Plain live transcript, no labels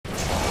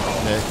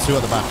Two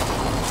at the back.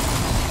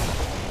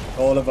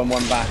 All of them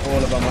went back. All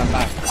of them went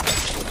back.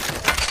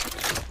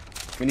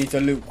 We need to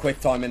loot quick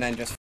time and then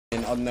just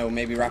I don't know,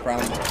 maybe wrap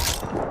around.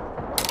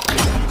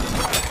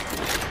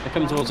 They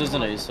come towards us,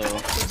 isn't he? So.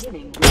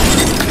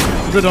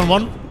 Good on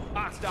one.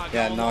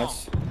 Yeah,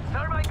 nice.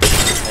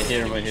 I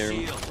hear him. I hear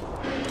him.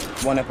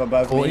 One up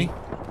above 40. me.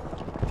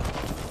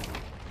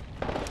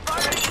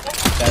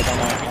 Dead on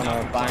a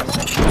bang.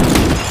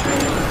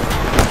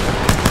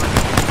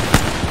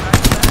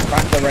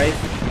 Crack the raid.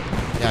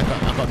 Yeah,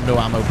 I've got no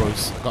ammo,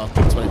 boys. I've got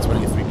a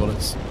 23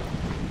 bullets.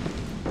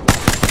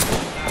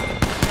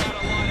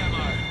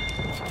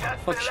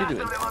 What's she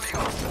doing?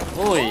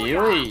 Oi,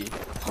 oi.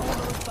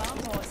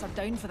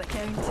 Down for the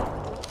count.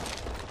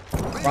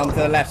 Run to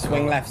the left,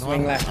 swing left,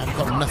 swing left. I've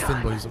got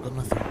nothing, boys. I've got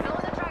nothing.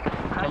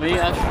 Come here,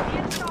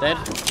 Ash. Dead.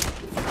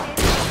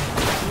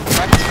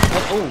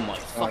 Oh my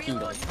fucking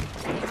god.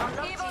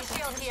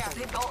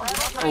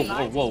 Oh,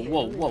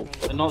 whoa.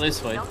 They're not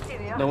this way.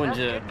 No one's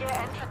here.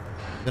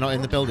 They're not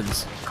in the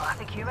buildings.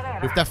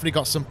 We've definitely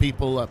got some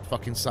people up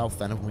fucking south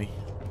then, haven't we?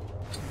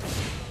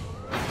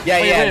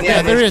 Yeah,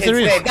 there is.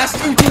 That's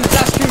two teams.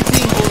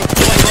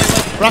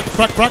 Crack.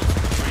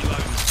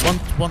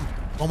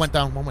 One went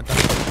down, 45.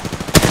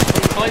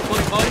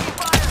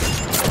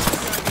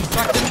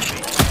 Cracked him.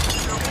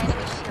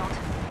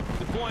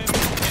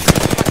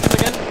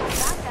 Again.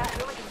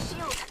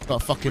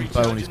 got a fucking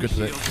bow and he's good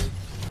with it.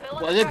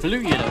 Well, they're blue,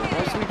 you know.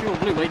 Why is people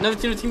blue? Wait,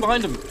 another team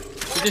behind them.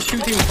 There's just two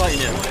teams fighting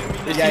here.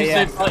 There's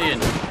teams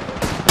fighting.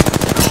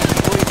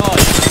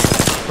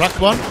 45. Cracked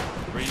one.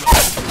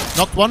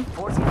 Knocked one.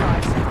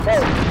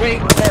 Wait.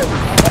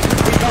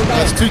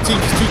 There's two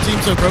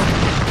teams though, bro.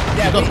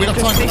 Yeah, we got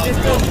time. Take this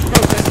building, bro.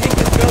 Let's take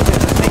this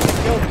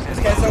building.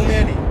 Let's get so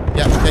early.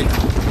 Yeah, okay.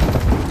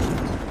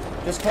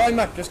 Just climb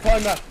up.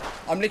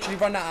 I'm literally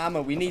running out of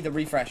ammo. We need a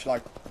refresh.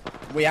 Like,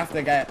 we have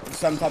to get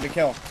some type of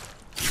kill.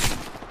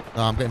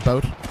 No, I'm getting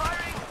bowed.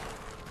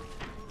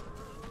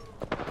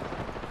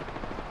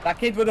 That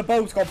kid with the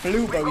bow's got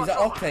blue, bro. He's at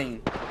Octane.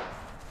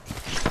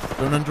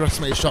 Don't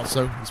underestimate his shots,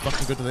 though. He's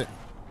fucking good with it.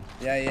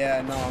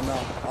 Yeah, no.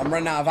 I'm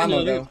running out of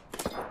ammo, though.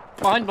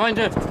 Behind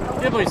you.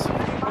 Here, boys.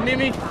 Come near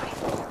me.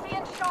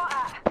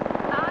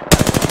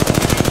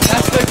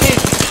 That's the kid.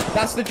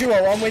 That's the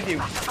duo. I'm with you.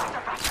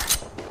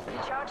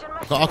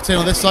 Got Octane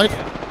on this side.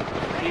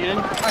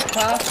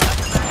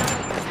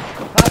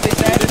 Pass is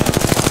dead.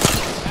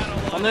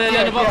 On the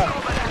end above.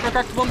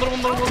 Crack. One.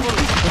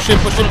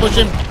 Push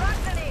him.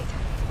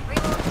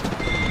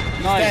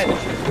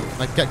 Nice.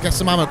 Like, get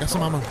some ammo. We're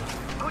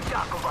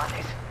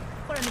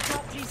in the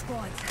top 3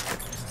 squads.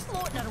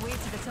 Floating our way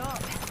to the top.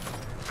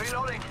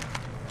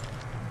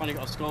 Finally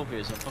got a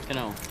Scorpio, so fucking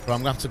hell. Bro,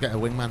 I'm gonna have to get a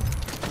wingman.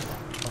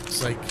 For fuck's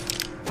sake.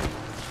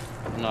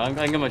 No, I ain't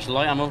got much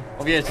light ammo.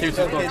 Oh yeah, two.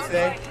 Kids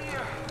there.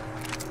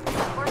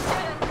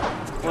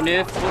 One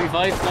here,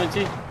 45,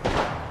 90.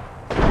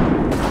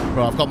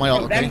 Bro, I've got my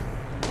ult, okay?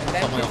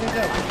 Got my ult.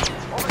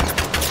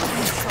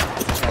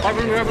 Right,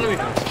 blue.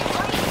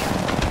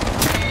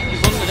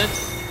 He's on the dead.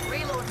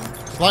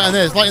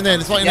 There's light in there.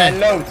 Yeah,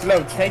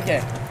 loads. Take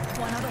it.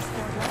 One other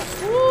squad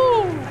left.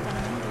 Woo!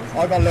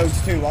 I got loads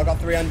too. I got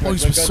 300.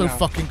 Boys, we're so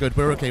fucking good.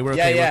 We're okay. We're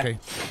okay.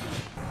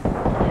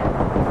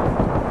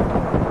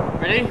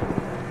 Ready?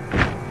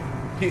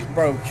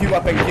 Bro, queue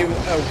up and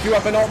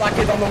all that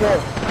kid on the wall.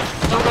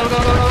 Go.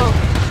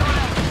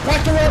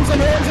 Crack the arms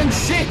and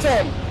shit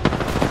on.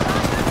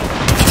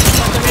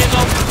 Crack the meat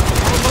off.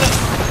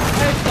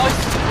 Nice.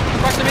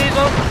 Crack the meat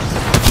off.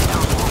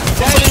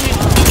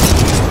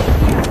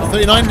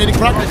 39, nearly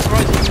cracked.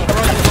 Right.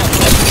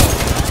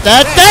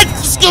 Dead.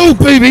 Let's go,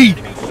 baby!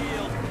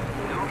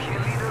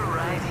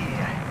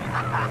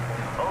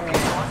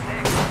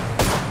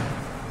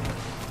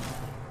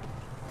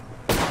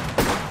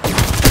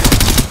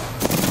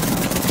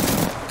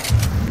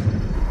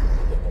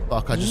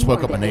 Fuck, I just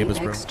woke up my neighbors,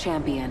 bro.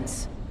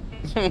 Champions.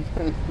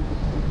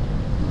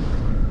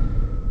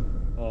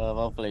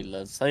 Well played,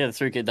 lads. I got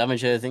 3k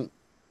damage here, I think.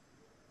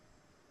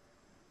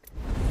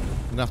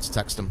 I'm gonna have to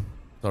text them.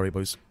 Sorry,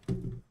 boys.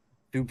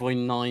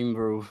 2.9,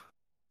 bro.